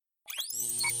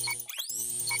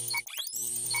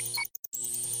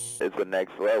It's the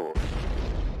next level.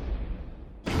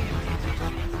 And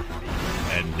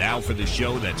now for the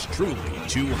show that's truly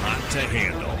too hot to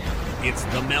handle. It's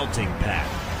The Melting Pat,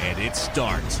 and it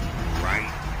starts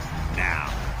right now.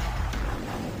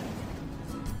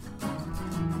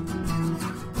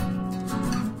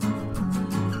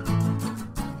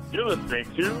 You're listening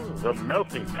to The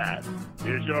Melting Pat.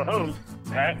 Here's your host,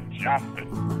 Pat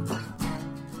Johnson.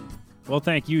 Well,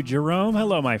 thank you, Jerome.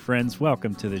 Hello, my friends.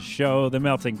 Welcome to the show, The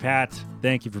Melting Pat.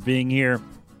 Thank you for being here.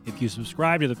 If you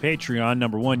subscribe to the Patreon,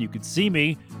 number one, you could see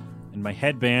me in my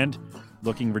headband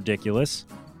looking ridiculous.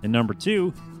 And number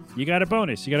two, you got a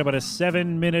bonus. You got about a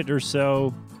 7-minute or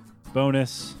so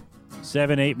bonus,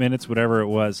 7-8 minutes, whatever it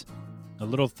was. A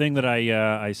little thing that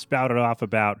I spouted off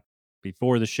about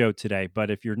before the show today.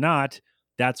 But if you're not,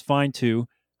 that's fine too.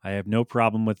 I have no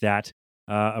problem with that.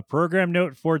 A program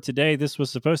note for today. This was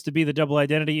supposed to be the double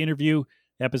identity interview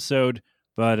episode,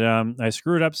 but I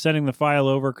screwed up sending the file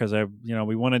over because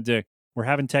we're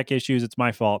having tech issues. It's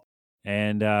my fault.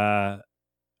 And I'm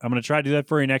going to try to do that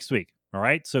for you next week. All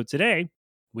right. So today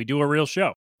we do a real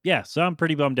show. Yeah. So I'm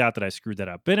pretty bummed out that I screwed that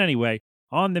up. But anyway,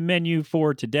 on the menu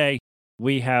for today,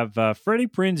 we have Freddie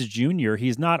Prinze Jr.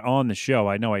 He's not on the show.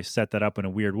 I know I set that up in a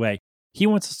weird way. He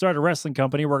wants to start a wrestling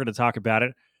company. We're going to talk about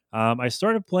it. I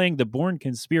started playing The Bourne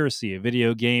Conspiracy, a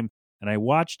video game, and I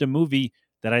watched a movie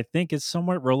that I think is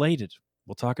somewhat related.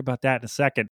 We'll talk about that in a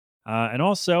second. And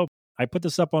also, I put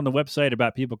this up on the website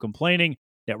about people complaining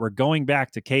that we're going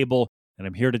back to cable, and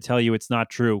I'm here to tell you it's not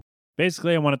true.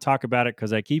 Basically, I want to talk about it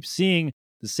because I keep seeing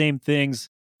the same things,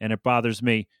 and it bothers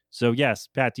me. So yes,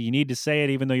 Pat, do you need to say it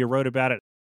even though you wrote about it?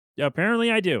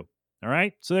 Apparently I do. All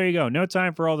right, so there you go. No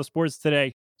time for all the sports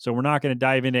today. So we're not going to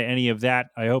dive into any of that.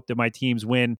 I hope that my teams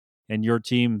win and your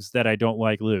teams that I don't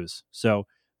like lose. So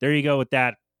there you go with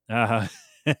that.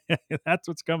 That's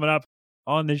what's coming up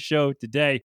on this show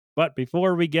today. But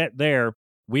before we get there,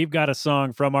 we've got a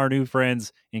song from our new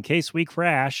friends, In Case We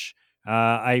Crash.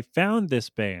 I found this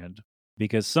band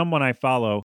because someone I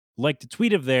follow liked a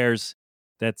tweet of theirs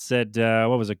that said,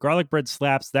 what was it? Garlic bread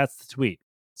slaps. That's the tweet.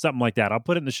 Something like that. I'll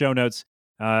put it in the show notes.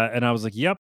 And I was like,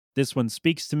 yep, this one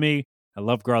speaks to me. I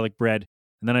love garlic bread.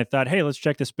 And then I thought, hey, let's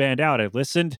check this band out. I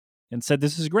listened and said,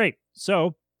 this is great.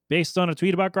 So based on a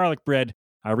tweet about garlic bread,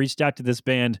 I reached out to this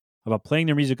band about playing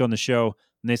their music on the show.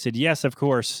 And they said, yes, of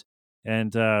course.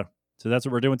 And so that's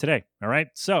what we're doing today. All right.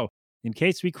 So In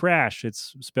Case We Crash,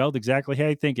 it's spelled exactly how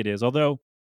I think it is. Although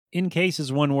in case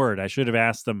is one word. I should have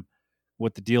asked them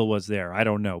what the deal was there. I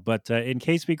don't know. But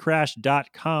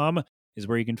incasewecrash.com is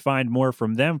where you can find more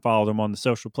from them. Follow them on the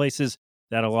social places.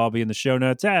 That'll all be in the show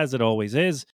notes, as it always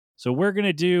is. So we're going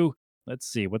to do, let's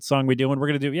see, what song we doing? We're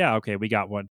going to do, yeah, okay, we got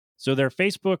one. So their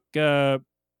Facebook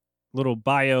little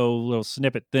bio, little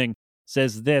snippet thing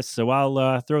says this. So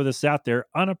I'll throw this out there.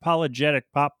 Unapologetic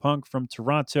pop punk from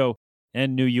Toronto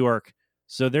and New York.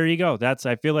 So there you go.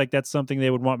 I feel like that's something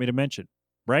they would want me to mention,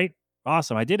 right?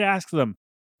 Awesome. I did ask them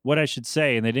what I should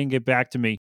say, and they didn't get back to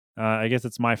me. I guess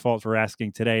it's my fault for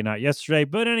asking today, not yesterday.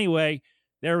 But anyway,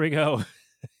 there we go.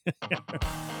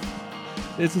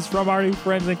 This is from our new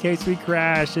friends, In Case We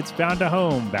Crash. It's Found a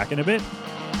Home. Back in a bit.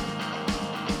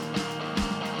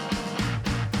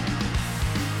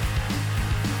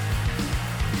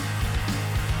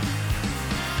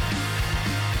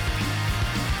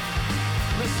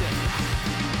 Listen,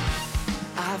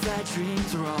 I've had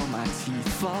dreams where all my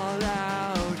teeth fall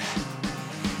out,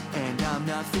 and I'm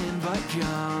nothing but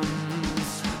gums.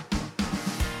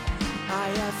 I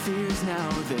have fears now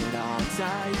that I'll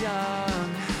die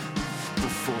young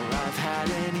before I've had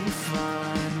any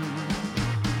fun.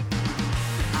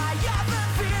 I have a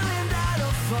feeling that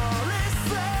I'll fall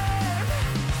asleep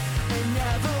and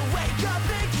never wake up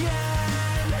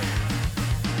again.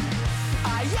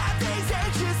 I have these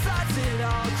anxious thoughts that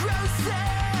all grow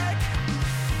sick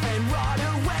and rot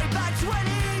away by 26.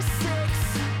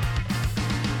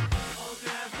 I'll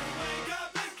never wake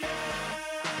up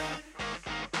again.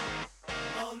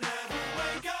 I'll never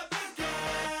wake up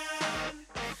again.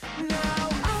 Now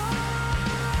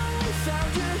I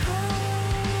found you.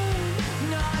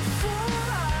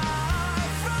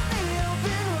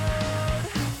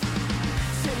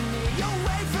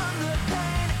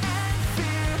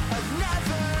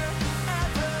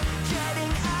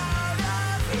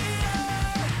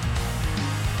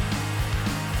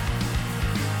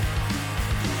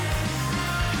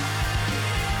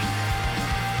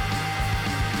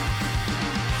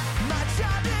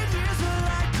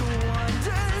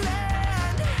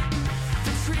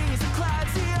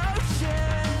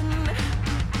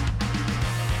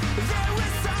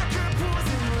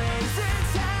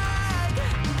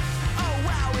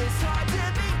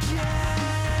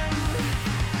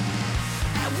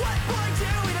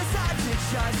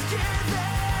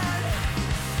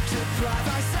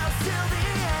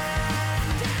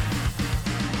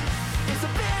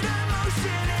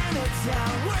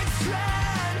 downward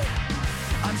trend.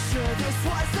 I'm sure this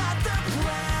was not the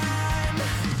plan.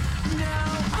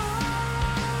 Now I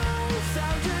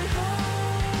found a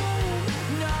home,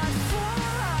 not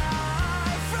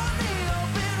far from the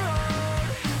open road.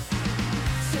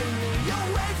 Take me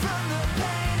away from the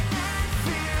pain and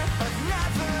fear of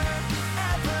never,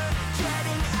 ever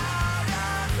getting out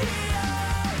of here.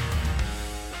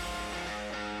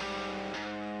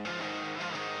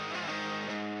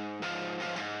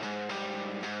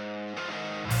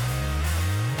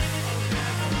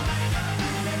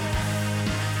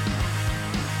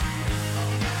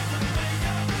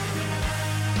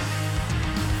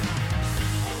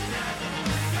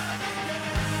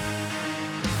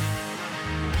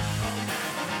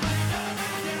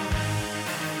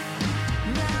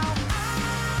 Now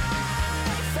I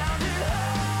found a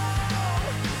home,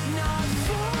 not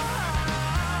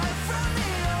far from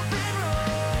the open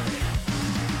road.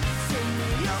 Take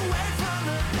me away from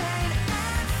the pain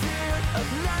and fear of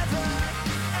never,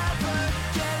 ever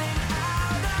getting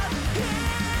out of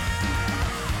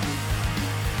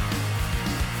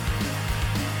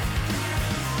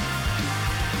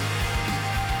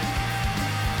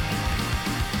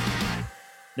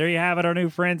There you have it, our new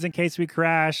friends, In Case We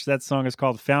Crash. That song is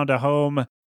called Found a Home.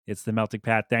 It's the Melting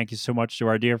Pat. Thank you so much to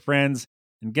our dear friends.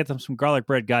 And get them some garlic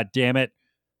bread, god damn it,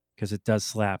 because it does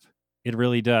slap. It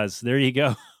really does. There you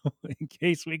go.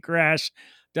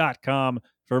 InCaseWeCrash.com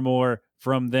for more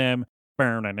from them.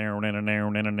 Yes!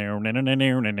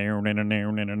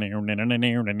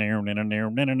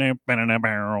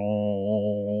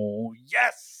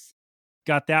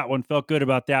 Got that one. Felt good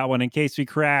about that one. In Case We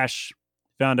Crash,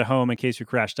 found a home,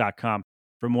 InCaseWeCrash.com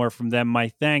for more from them.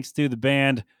 My thanks to the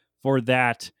band for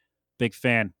that. Big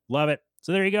fan. Love it.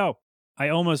 So there you go. I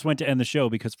almost went to end the show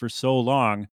because for so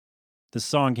long, the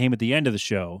song came at the end of the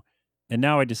show. And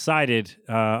now I decided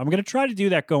I'm going to try to do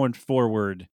that going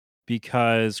forward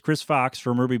because Chris Fox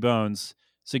from Ruby Bones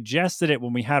suggested it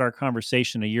when we had our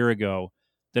conversation a year ago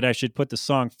that I should put the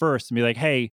song first and be like,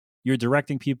 hey, you're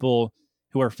directing people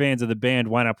who are fans of the band.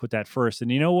 Why not put that first?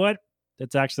 And you know what?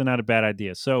 That's actually not a bad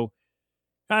idea. So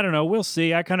I don't know. We'll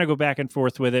see. I kind of go back and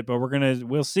forth with it, but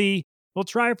we'll see. We'll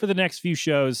try it for the next few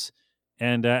shows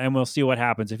and we'll see what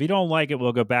happens. If you don't like it,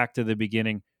 we'll go back to the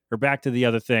beginning or back to the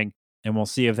other thing and we'll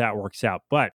see if that works out.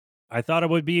 But I thought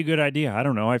it would be a good idea. I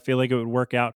don't know. I feel like it would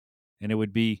work out and it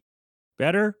would be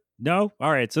better. No?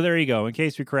 All right. So there you go. In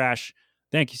Case We Crash,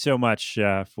 thank you so much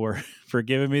for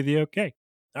giving me the okay.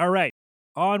 All right.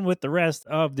 On with the rest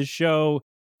of the show.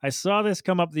 I saw this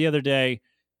come up the other day.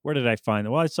 Where did I find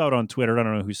it? Well, I saw it on Twitter. I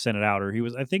don't know who sent it out, or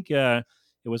I think it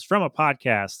was from a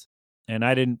podcast, and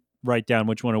I didn't write down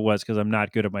which one it was because I'm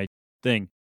not good at my thing.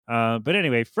 But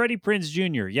anyway, Freddie Prinze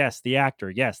Jr., yes, the actor,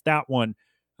 yes, that one.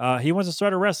 He wants to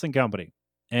start a wrestling company,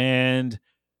 and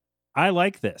I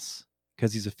like this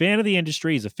because he's a fan of the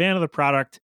industry. He's a fan of the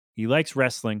product. He likes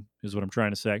wrestling, is what I'm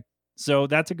trying to say. So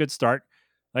that's a good start.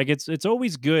 Like it's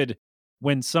always good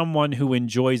when someone who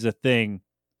enjoys a thing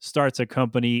starts a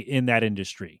company in that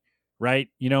industry, right?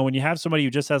 You know, when you have somebody who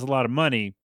just has a lot of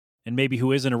money and maybe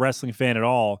who isn't a wrestling fan at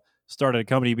all, started a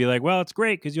company, you'd be like, well, it's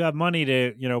great because you have money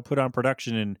to, put on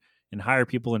production and hire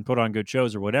people and put on good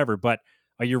shows or whatever. But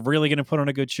are you really going to put on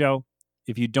a good show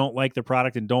if you don't like the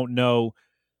product and don't know,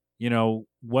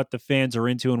 what the fans are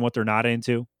into and what they're not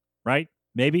into, right?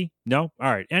 Maybe? No?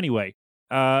 All right. Anyway,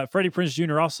 Freddie Prinze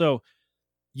Jr. also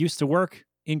used to work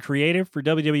in creative for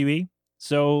WWE.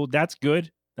 So that's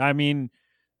good. I mean,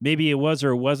 maybe it was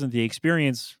or it wasn't the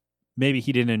experience. Maybe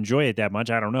he didn't enjoy it that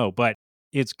much. I don't know. But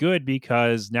it's good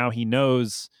because now he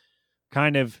knows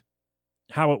kind of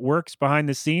how it works behind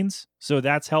the scenes. So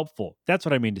that's helpful. That's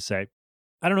what I mean to say.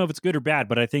 I don't know if it's good or bad,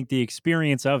 but I think the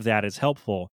experience of that is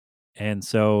helpful. And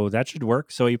so that should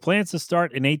work. So he plans to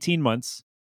start in 18 months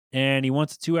and he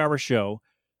wants a 2-hour show.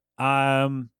 I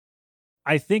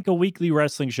think a weekly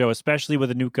wrestling show, especially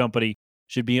with a new company,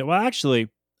 should be, well, actually,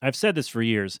 I've said this for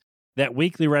years, that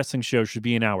weekly wrestling show should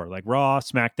be an hour, like Raw,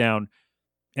 SmackDown,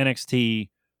 NXT,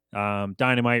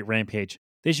 Dynamite, Rampage.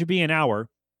 They should be an hour,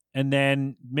 and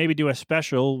then maybe do a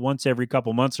special once every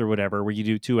couple months or whatever, where you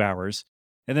do 2 hours,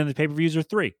 and then the pay-per-views are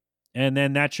 3, and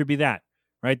then that should be that,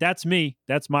 right? That's me.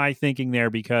 That's my thinking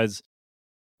there, because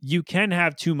you can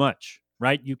have too much,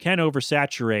 right? You can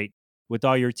oversaturate with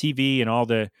all your TV and all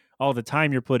the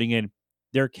time you're putting in.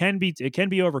 It can be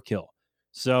overkill.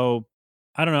 So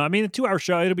I don't know. I mean, a 2-hour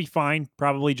show, it'll be fine,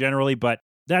 probably generally, but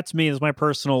that's me. That's my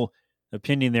personal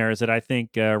opinion there, is that I think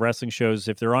wrestling shows,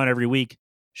 if they're on every week,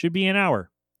 should be an hour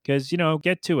because,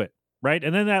 get to it, right?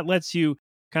 And then that lets you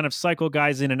kind of cycle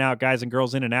guys in and out, guys and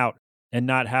girls in and out, and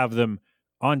not have them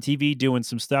on TV doing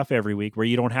some stuff every week where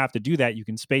you don't have to do that. You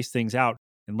can space things out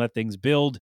and let things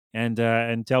build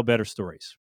and tell better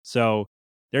stories. So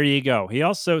there you go. He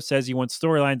also says he wants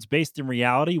storylines based in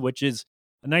reality, which is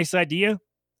a nice idea.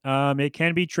 It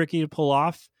can be tricky to pull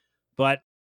off, but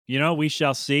we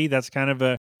shall see. It's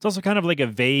also kind of like a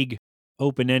vague,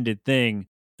 open-ended thing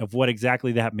of what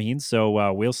exactly that means.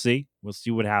 So we'll see. We'll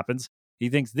see what happens. He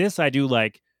thinks this I do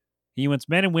like. He wants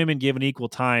men and women given equal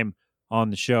time on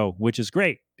the show, which is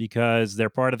great because they're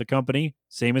part of the company,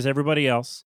 same as everybody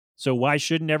else. So why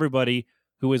shouldn't everybody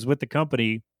who is with the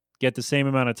company get the same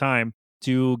amount of time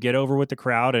to get over with the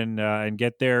crowd and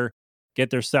get their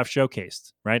stuff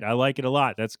showcased? Right? I like it a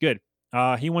lot. That's good.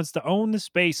 He wants to own the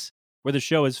space where the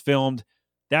show is filmed.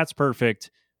 That's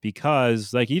perfect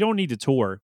because you don't need to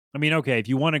tour. I mean, okay, if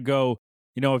you want to go,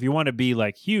 if you want to be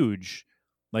huge,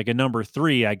 like a number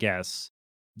 3, I guess,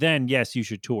 then yes, you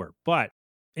should tour. But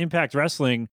Impact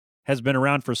Wrestling has been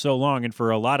around for so long, and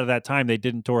for a lot of that time, they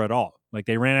didn't tour at all.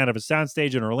 They ran out of a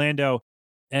soundstage in Orlando,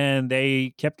 and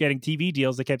they kept getting TV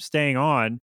deals. They kept staying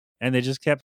on, and they just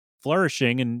kept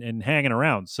flourishing and hanging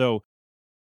around. So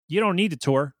you don't need to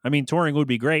tour. I mean, touring would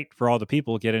be great for all the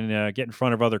people get in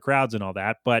front of other crowds and all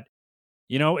that. But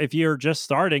if you're just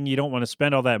starting, you don't want to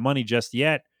spend all that money just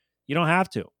yet. You don't have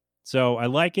to. So I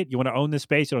like it. You want to own the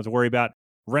space. You don't have to worry about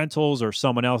rentals or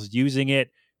someone else using it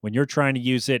when you're trying to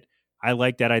use it. I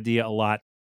like that idea a lot.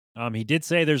 He did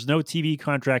say there's no TV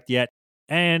contract yet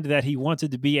and that he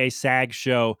wanted to be a SAG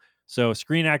show. So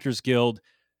Screen Actors Guild,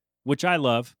 which I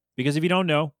love because if you don't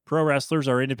know, pro wrestlers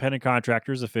are independent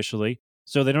contractors officially.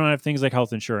 So they don't have things like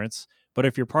health insurance. But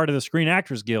if you're part of the Screen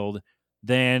Actors Guild,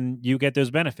 then you get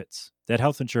those benefits, that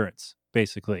health insurance,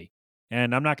 basically.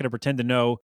 And I'm not going to pretend to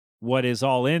know what is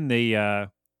all in the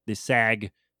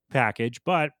SAG package,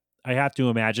 but I have to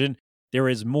imagine there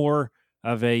is more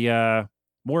of a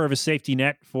safety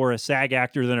net for a SAG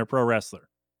actor than a pro wrestler.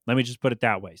 Let me just put it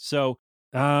that way. So,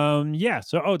 yeah.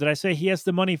 So, did I say he has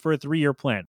the money for a 3-year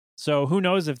plan? So who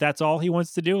knows if that's all he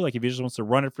wants to do? If he just wants to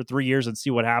run it for 3 years and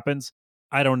see what happens.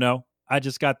 I don't know. I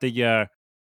just got the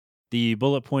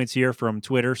bullet points here from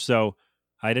Twitter, so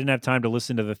I didn't have time to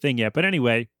listen to the thing yet. But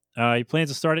anyway, he plans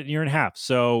to start it in a year and a half.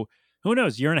 So who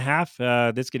knows? Year and a half,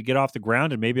 this could get off the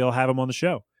ground, and maybe I'll have him on the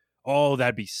show. Oh,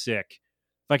 that'd be sick.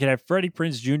 If I could have Freddie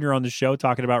Prinze Jr. on the show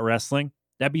talking about wrestling,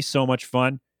 that'd be so much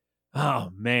fun. Oh,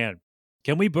 man.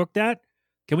 Can we book that?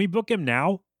 Can we book him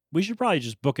now? We should probably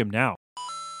just book him now.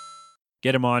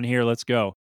 Get him on here. Let's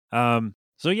go.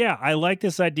 So, yeah, I like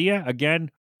this idea.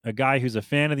 Again, a guy who's a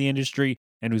fan of the industry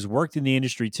and who's worked in the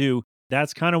industry too.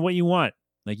 That's kind of what you want.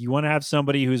 You want to have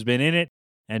somebody who's been in it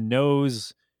and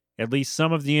knows at least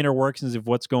some of the inner workings of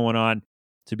what's going on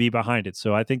to be behind it.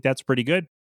 So I think that's pretty good.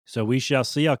 So we shall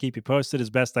see. I'll keep you posted as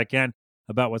best I can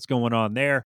about what's going on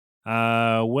there.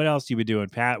 What else you been doing,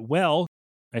 Pat? Well,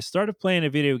 I started playing a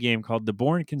video game called The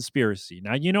Bourne Conspiracy.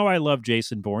 Now, I love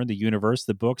Jason Bourne, the universe,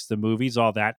 the books, the movies,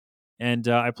 all that. And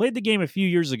I played the game a few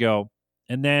years ago,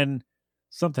 and then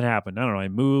something happened. I don't know, I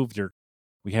moved or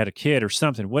we had a kid or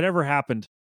something. Whatever happened,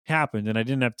 and I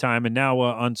didn't have time. And now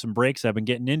on some breaks, I've been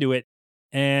getting into it,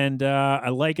 and I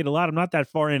like it a lot. I'm not that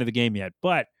far into the game yet,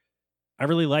 but I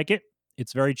really like it.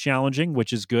 It's very challenging,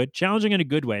 which is good. Challenging in a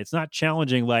good way. It's not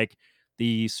challenging like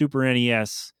the Super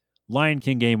NES Lion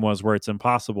King game was where it's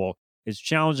impossible. It's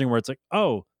challenging where it's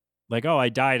oh, I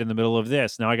died in the middle of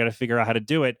this. Now I got to figure out how to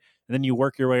do it. And then you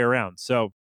work your way around.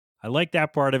 So I like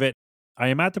that part of it. I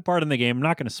am at the part in the game. I'm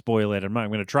not going to spoil it. I'm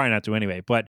going to try not to anyway.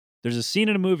 But there's a scene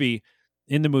in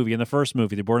the first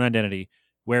movie, The Bourne Identity,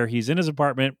 where he's in his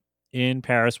apartment in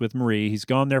Paris with Marie. He's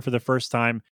gone there for the first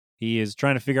time. He is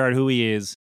trying to figure out who he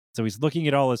is. So he's looking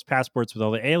at all his passports with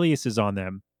all the aliases on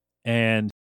them.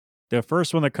 And the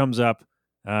first one that comes up,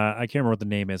 I can't remember what the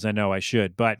name is. I know I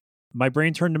should, but my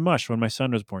brain turned to mush when my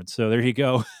son was born. So there you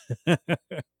go.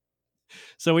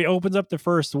 So he opens up the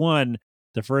first one,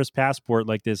 the first passport,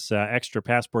 this extra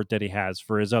passport that he has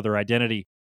for his other identity.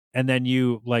 And then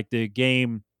the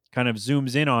game kind of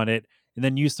zooms in on it. And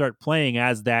then you start playing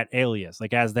as that alias,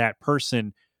 as that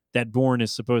person that Bourne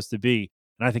is supposed to be.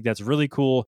 And I think that's really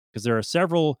cool because there are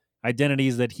several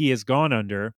identities that he has gone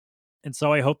under. And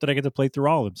so I hope that I get to play through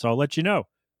all of them. So I'll let you know.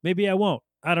 Maybe I won't.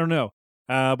 I don't know.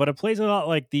 But it plays a lot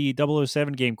like the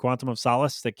 007 game Quantum of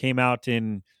Solace that came out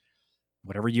in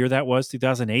whatever year that was,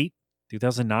 2008,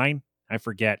 2009, I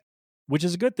forget, which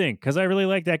is a good thing because I really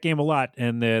like that game a lot.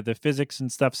 And the physics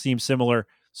and stuff seem similar.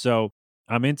 So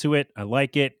I'm into it. I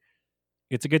like it.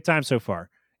 It's a good time so far.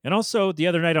 And also the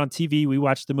other night on TV, we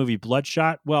watched the movie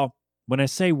Bloodshot. Well, when I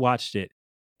say watched it,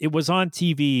 it was on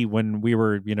TV when we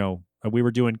were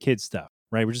doing kid stuff,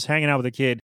 right? We're just hanging out with a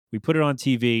kid. We put it on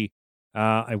TV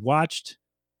I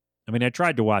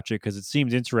tried to watch it because it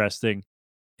seemed interesting.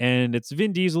 And it's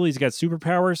Vin Diesel. He's got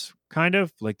superpowers, kind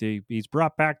of like he's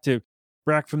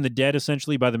back from the dead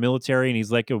essentially by the military, and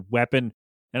he's like a weapon.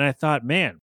 And I thought,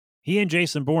 man, he and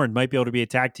Jason Bourne might be able to be a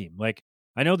tag team. Like,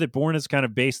 I know that Bourne is kind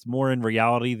of based more in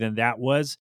reality than that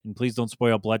was. And please don't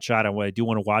spoil Bloodshot. I do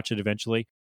want to watch it eventually,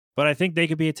 but I think they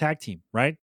could be a tag team,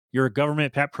 right? You're a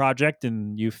government pet project,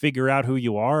 and you figure out who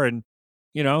you are, and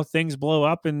things blow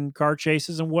up in car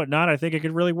chases and whatnot. I think it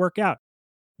could really work out.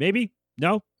 Maybe?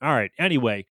 No? All right.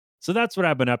 Anyway, so that's what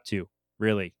I've been up to,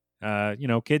 really.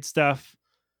 Kid stuff,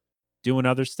 doing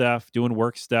other stuff, doing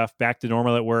work stuff, back to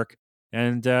normal at work,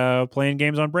 and playing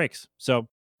games on breaks. So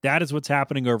that is what's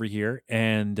happening over here.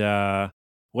 And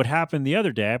what happened the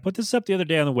other day, I put this up the other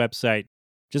day on the website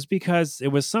just because it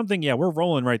was something, yeah, we're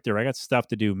rolling right there. I got stuff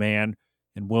to do, man,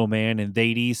 and Will Man, and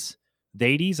theydies.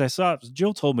 Theydies? I saw,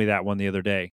 Jill told me that one the other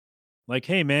day. Like,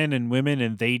 hey, men and women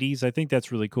and theydies. I think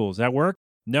that's really cool. Does that work?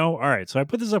 No? All right. So I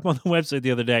put this up on the website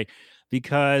the other day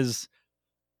because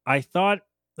I thought,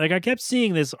 like, I kept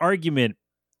seeing this argument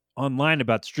online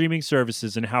about streaming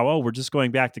services and how, oh, we're just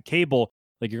going back to cable.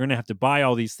 Like, you're going to have to buy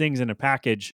all these things in a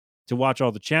package to watch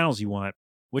all the channels you want,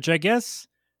 which I guess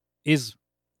is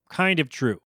kind of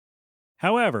true.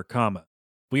 However,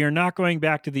 we are not going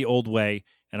back to the old way,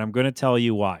 and I'm going to tell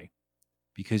you why.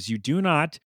 Because you do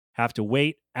not have to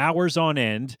wait hours on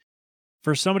end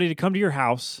for somebody to come to your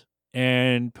house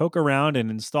and poke around and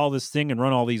install this thing and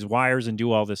run all these wires and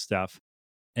do all this stuff.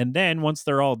 And then once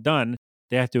they're all done,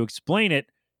 they have to explain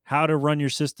how to run your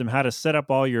system, how to set up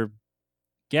all your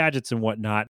gadgets and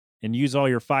whatnot, and use all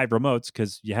your 5 remotes,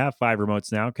 because you have 5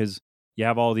 remotes now because you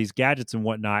have all these gadgets and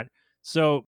whatnot.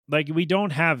 So, like, we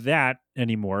don't have that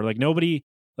anymore. Like, nobody,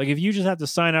 like, if you just have to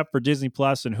sign up for Disney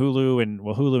Plus and Hulu, and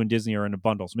well, Hulu and Disney are in a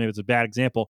bundle, so maybe it's a bad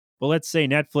example, but let's say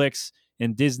Netflix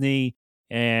and Disney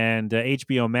and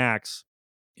HBO Max,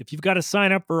 if you've got to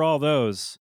sign up for all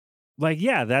those, like,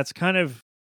 yeah, that's kind of,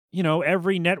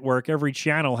 every network, every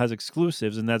channel has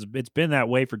exclusives, and it's been that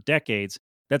way for decades.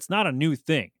 That's not a new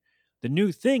thing. The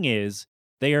new thing is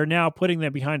they are now putting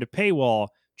them behind a paywall,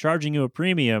 charging you a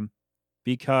premium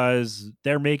because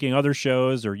they're making other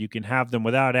shows, or you can have them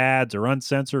without ads or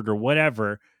uncensored or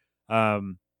whatever.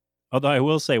 Although I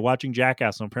will say, watching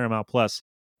Jackass on Paramount Plus,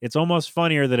 it's almost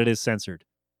funnier that it is censored.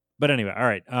 But anyway, all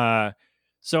right.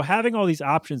 So having all these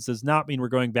options does not mean we're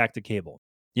going back to cable.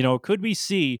 Could we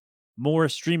see more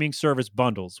streaming service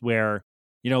bundles where,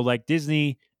 like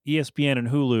Disney, ESPN, and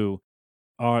Hulu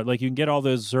are like, you can get all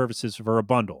those services for a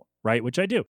bundle, right? Which I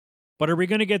do. But are we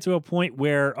going to get to a point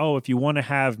where, oh, if you want to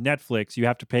have Netflix, you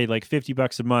have to pay like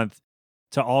 $50 a month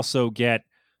to also get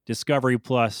Discovery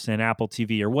Plus and Apple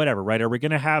TV or whatever, right? Are we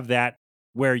going to have that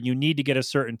where you need to get a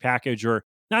certain package, or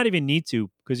not even need to,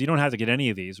 because you don't have to get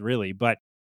any of these really? But,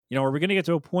 are we going to get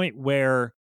to a point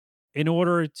where in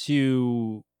order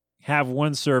to have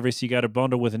one service, you got to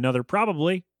bundle with another?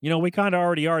 Probably. We kind of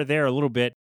already are there a little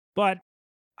bit, but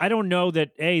I don't know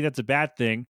that A, that's a bad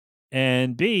thing.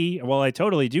 And B, well, I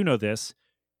totally do know this.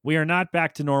 We are not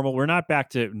back to normal. We're not back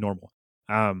to normal.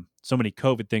 So many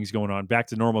COVID things going on. Back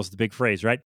to normal is the big phrase,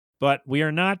 right? But we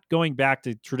are not going back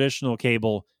to traditional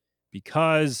cable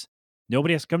because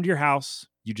nobody has to come to your house.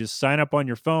 You just sign up on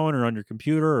your phone or on your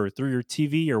computer or through your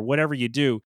TV or whatever you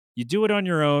do. You do it on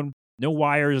your own. No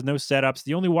wires, no setups.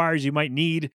 The only wires you might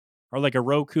need are like a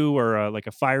Roku or like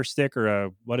a Fire Stick or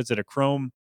a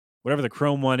Chrome, whatever the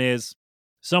Chrome one is.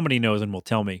 Somebody knows and will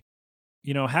tell me.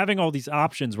 Having all these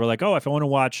options, we're like, oh, if I want to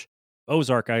watch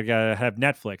Ozark, I gotta have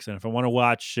Netflix, and if I want to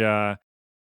watch, Halo,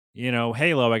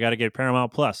 I gotta get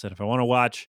Paramount Plus, and if I want to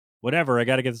watch whatever, I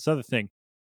gotta get this other thing.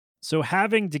 So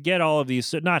having to get all of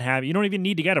these, you don't even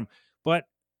need to get them, but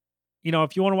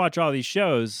if you want to watch all these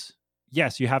shows,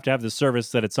 yes, you have to have the service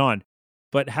that it's on.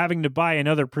 But having to buy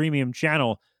another premium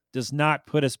channel does not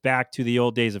put us back to the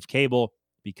old days of cable,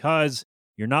 because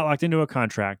you're not locked into a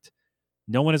contract.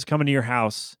 No one is coming to your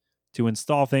house to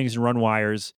install things and run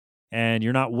wires, and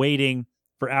you're not waiting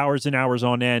for hours and hours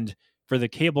on end for the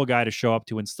cable guy to show up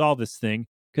to install this thing,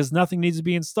 because nothing needs to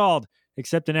be installed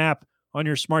except an app on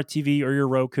your smart TV or your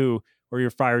Roku or your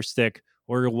Fire Stick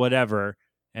or whatever.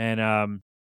 And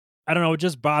I don't know, it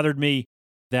just bothered me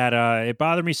it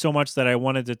bothered me so much that I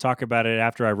wanted to talk about it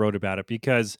after I wrote about it,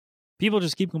 because people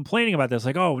just keep complaining about this.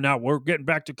 Like, oh, now we're getting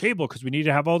back to cable because we need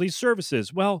to have all these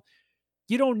services. Well,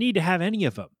 you don't need to have any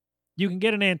of them. You can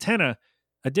get an antenna,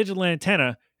 a digital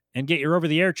antenna, and get your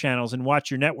over-the-air channels and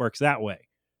watch your networks that way,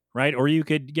 right? Or you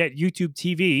could get YouTube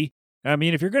TV. I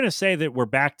mean, if you're going to say that we're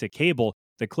back to cable,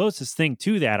 the closest thing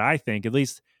to that, I think, at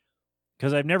least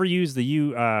because I've never used the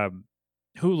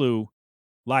Hulu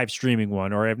live streaming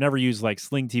one, or I've never used like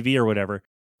Sling TV or whatever.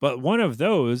 But one of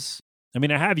those, I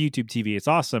mean, I have YouTube TV. It's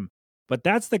awesome. But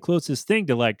that's the closest thing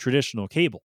to like traditional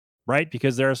cable, right?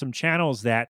 Because there are some channels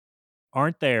that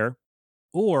aren't there,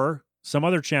 or some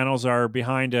other channels are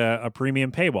behind a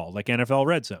premium paywall, like NFL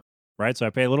Red Zone, right? So I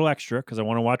pay a little extra because I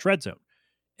want to watch Red Zone.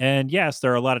 And yes,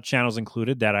 there are a lot of channels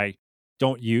included that I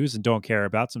don't use and don't care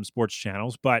about, some sports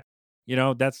channels, but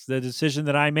that's the decision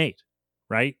that I made,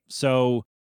 right? So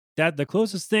that the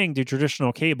closest thing to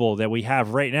traditional cable that we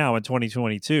have right now in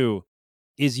 2022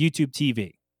 is YouTube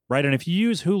TV, right? And if you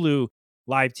use Hulu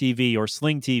Live TV or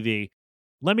Sling TV,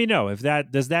 let me know if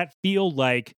that does that feel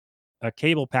like a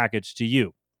cable package to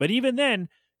you. But even then,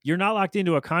 you're not locked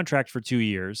into a contract for 2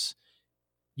 years.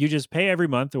 You just pay every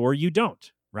month or you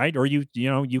don't, right? Or you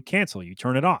cancel, you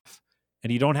turn it off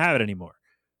and you don't have it anymore.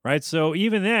 Right? So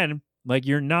even then, like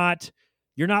you're not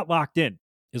locked in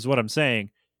is what I'm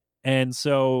saying. And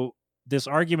so this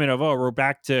argument of, oh, we're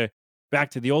back to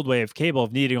the old way of cable,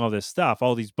 of needing all this stuff,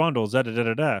 all these bundles, da da da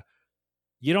da da.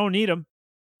 You don't need them,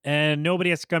 and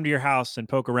nobody has to come to your house and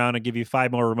poke around and give you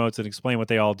 5 more remotes and explain what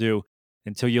they all do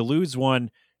until you lose one,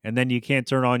 and then you can't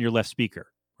turn on your left speaker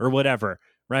or whatever,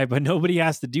 right? But nobody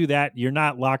has to do that. You're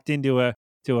not locked into a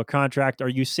contract. Are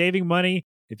you saving money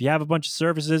if you have a bunch of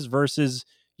services versus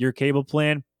your cable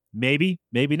plan? Maybe,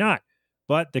 maybe not.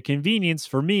 But the convenience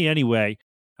for me anyway,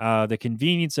 the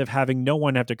convenience of having no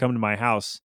one have to come to my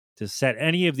house to set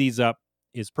any of these up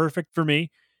is perfect for me.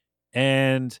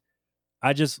 And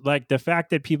I just like the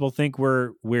fact that people think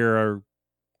we're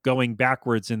going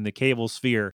backwards in the cable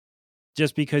sphere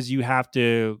just because you have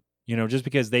to, just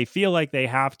because they feel like they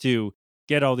have to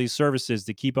get all these services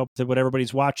to keep up to what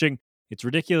everybody's watching. It's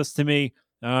ridiculous to me.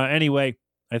 Anyway,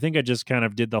 I think I just kind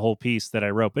of did the whole piece that I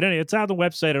wrote. But anyway, it's on the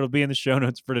website. It'll be in the show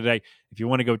notes for today if you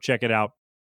want to go check it out.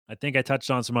 I think I touched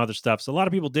on some other stuff. So a lot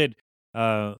of people did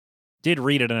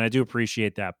read it, and I do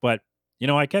appreciate that. But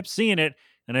I kept seeing it,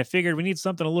 and I figured we need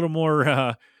something a little more,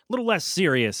 a little less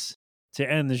serious to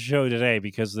end the show today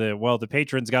because the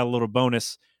patrons got a little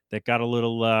bonus that got a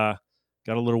little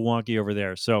wonky over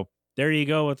there. So there you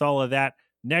go with all of that.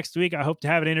 Next week, I hope to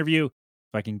have an interview if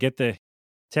I can get the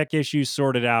tech issues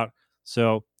sorted out.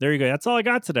 So there you go. That's all I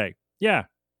got today. Yeah,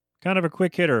 kind of a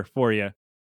quick hitter for you.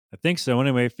 I think so.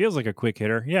 Anyway, it feels like a quick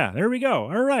hitter. Yeah, there we go.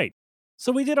 All right.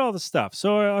 So we did all the stuff.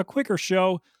 So a quicker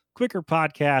show, quicker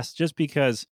podcast, just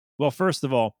because, well, first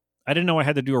of all, I didn't know I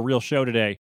had to do a real show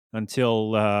today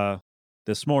until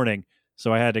this morning.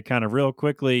 So I had to kind of very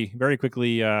quickly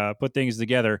put things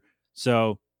together.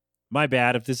 So my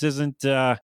bad. If this isn't,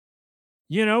 up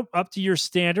to your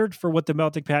standard for what the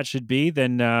Melting Pat should be,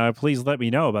 then please let me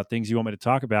know about things you want me to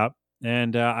talk about,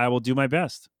 and I will do my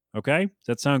best. Okay? Does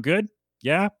that sound good?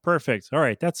 Yeah? Perfect. All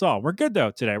right. That's all. We're good, though,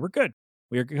 today. We're good.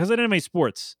 Because I didn't have any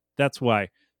sports. That's why.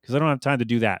 Because I don't have time to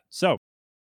do that. So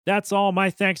that's all. My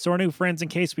thanks to our new friends In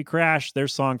Case We Crash. Their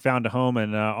song Found a Home,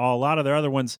 and a lot of their other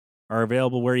ones are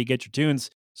available where you get your tunes.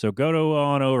 So go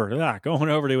on over to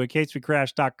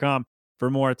incasewecrash.com for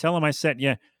more. Tell them I sent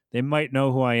you. They might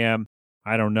know who I am.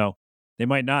 I don't know. They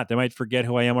might not. They might forget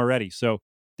who I am already. So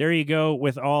there you go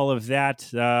with all of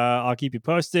that. I'll keep you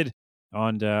posted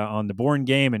on the Bourne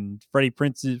game and Freddie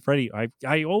Prinze.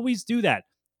 I always do that.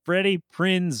 Freddie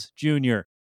Prinze Jr.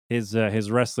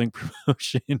 His wrestling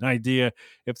promotion idea.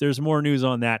 If there's more news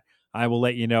on that, I will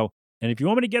let you know. And if you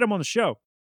want me to get him on the show,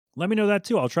 let me know that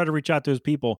too. I'll try to reach out to those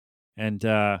people. And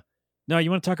no,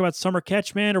 you want to talk about Summer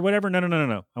Catch, man, or whatever?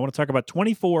 No. I want to talk about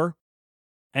 24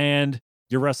 and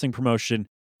your wrestling promotion.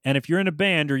 And if you're in a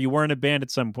band or you were in a band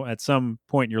at some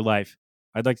point in your life,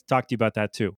 I'd like to talk to you about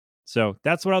that too. So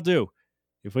that's what I'll do.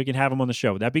 If we can have them on the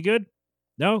show, would that be good?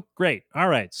 No? Great. All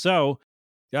right. So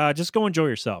just go enjoy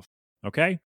yourself.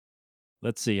 Okay?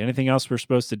 Let's see. Anything else we're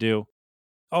supposed to do?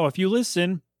 Oh, if you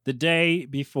listen the day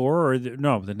before,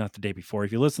 not the day before.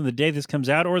 If you listen the day this comes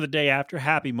out or the day after,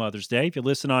 happy Mother's Day. If you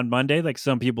listen on Monday, like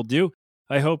some people do,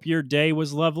 I hope your day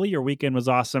was lovely, your weekend was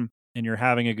awesome, and you're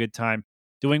having a good time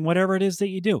doing whatever it is that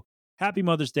you do. Happy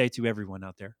Mother's Day to everyone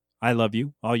out there. I love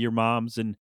you, all your moms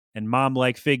and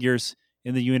mom-like figures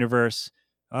in the universe.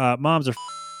 Moms are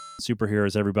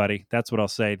superheroes, everybody. That's what I'll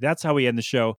say. That's how we end the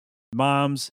show.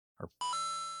 Moms are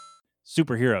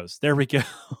superheroes. There we go.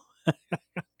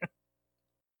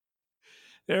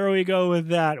 There we go with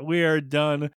that. We are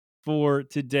done for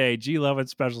today. G-Love and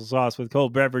Special Sauce with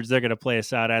cold beverage. They're going to play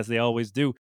us out as they always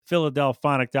do.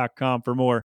 Philadelphonic.com for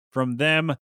more from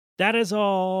them. That is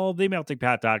all.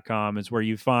 TheMeltingPat.com is where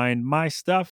you find my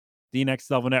stuff. The Next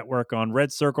Level Network on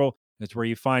Red Circle is where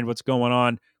you find what's going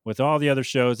on with all the other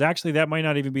shows. Actually, that might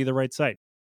not even be the right site.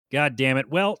 God damn it.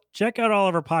 Well, check out all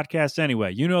of our podcasts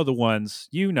anyway. You know the ones.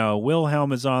 You know,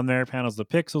 Wilhelm is on there. Panels the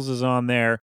Pixels is on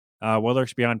there. What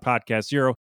Lurks Beyond Podcast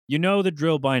Zero. You know the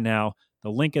drill by now. The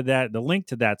link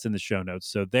to that's in the show notes.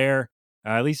 So there,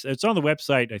 at least it's on the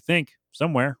website, I think,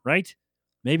 somewhere, right?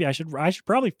 Maybe I should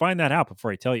probably find that out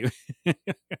before I tell you.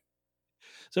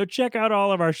 So check out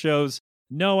all of our shows.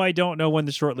 No, I don't know when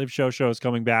the short-lived show is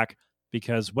coming back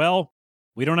because, well,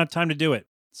 we don't have time to do it.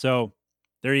 So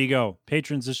there you go.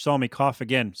 Patrons just saw me cough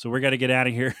again, so we're got to get out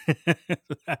of here.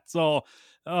 That's all.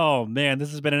 Oh, man,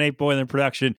 this has been an 8-Boiler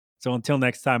production. So until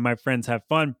next time, my friends, have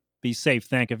fun. Be safe.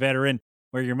 Thank a veteran.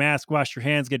 Wear your mask, wash your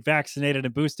hands, get vaccinated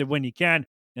and boosted when you can.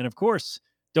 And, of course,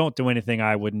 don't do anything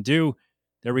I wouldn't do.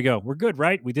 There we go. We're good,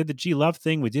 right? We did the G-Love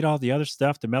thing. We did all the other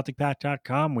stuff,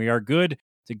 themeltingpat.com. We are good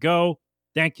to go.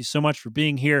 Thank you so much for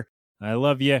being here. I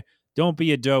love you. Don't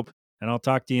be a dope. And I'll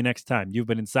talk to you next time. You've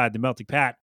been inside the Melting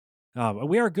Pat.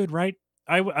 We are good, right?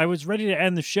 I was ready to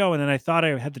end the show, and then I thought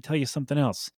I had to tell you something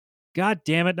else. God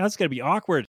damn it. That's going to be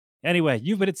awkward. Anyway,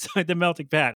 you've been inside the Melting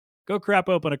Pat. Go crap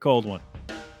open a cold one.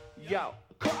 Yo,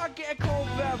 could I get a cold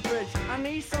beverage? I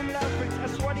need some leverage. A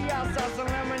sweaty outside, some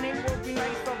lemonade would be nice.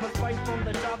 Of a fight from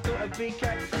the top to a BK.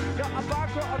 Yo, a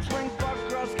vodka, a drink, but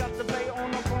girls got the bay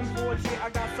on the front porch. Yeah, I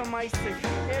got some ice tea.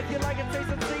 If you like a taste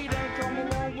of tea, then come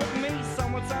along with me.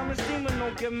 Summertime is steaming,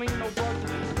 don't give me no butter.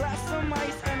 Glass some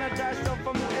ice and a dash of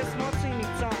from it's martini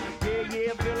time.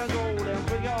 Yeah, feeling golden.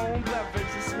 Bring your own beverage.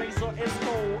 It's me, so it's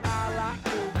cold. I like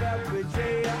cold beverage,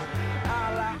 yeah.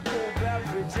 I like cold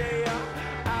beverage, yeah.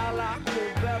 I like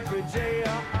cold beverage,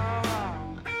 yeah.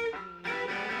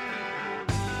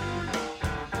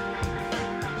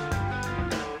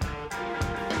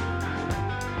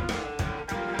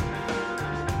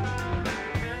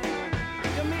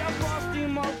 Give me a frosty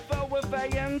mug filled with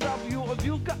A&W. If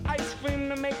you got ice cream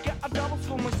to make it a double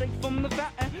scoop, mistake from the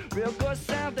fountain. Real good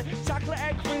sounding. Chocolate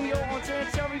egg cream, yo, on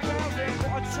cherry fountain.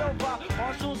 Got a chill bar,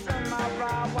 on shoes in my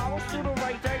ride. Waddles to the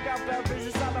right, they got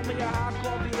beverages. Out of me a hot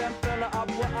coffee, then fill it up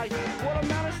with ice.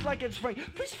 Watermelon's like a drink.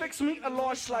 Please fix me a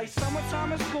large slice.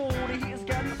 Summertime is cool, the heat is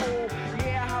getting old.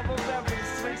 Yeah, I have a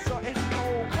beverage, drink, so it's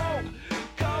cold.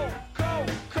 Cold.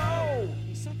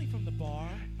 Something from the bar.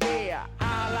 Yeah,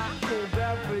 I like cold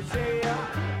beverage, yeah.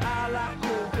 I like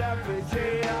cold beverage,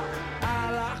 yeah.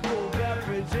 I like cold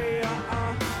beverage,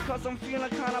 yeah. Cause I'm feeling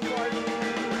kinda party.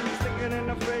 Stick it in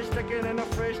the fridge, stick it in the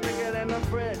fridge, stick it in the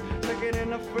fridge, stick it in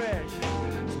the fridge.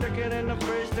 Stick it in the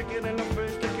fridge, stick it in the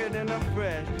fridge, stick it in the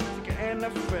fridge, stick it in the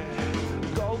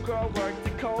fridge. Go girl, work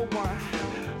the cold one.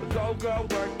 Go girl,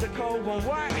 work the cold one.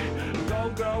 What? Go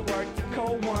girl, work the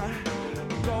cold one.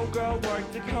 Go girl,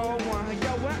 work the cold one.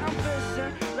 Yo, when I'm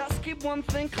fishing, let's keep one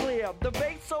thing clear. The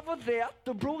bait's over there,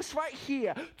 the brew's right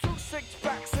here. 2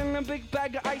 6-packs and a big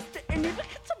bag of ice. Didn't even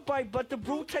get to bite, but the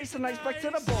brew tastes nice. Back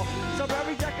to the bar.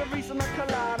 Strawberry Jackarees and a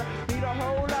colada. Need a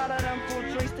whole lot of them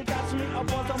fruit drinks to catch me a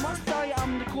buzz. I must tell you,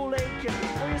 I'm the Kool-Aid kid.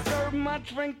 When you serve my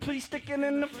drink, please stick it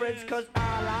in the fridge. Cause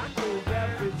I like cold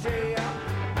beverage, yeah.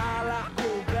 I like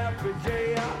cold beverage,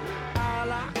 yeah. I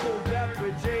like cold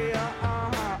beverage, yeah.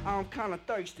 I'm kinda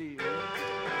thirsty.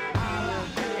 I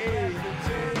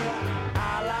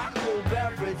like cold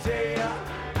beverage, yeah.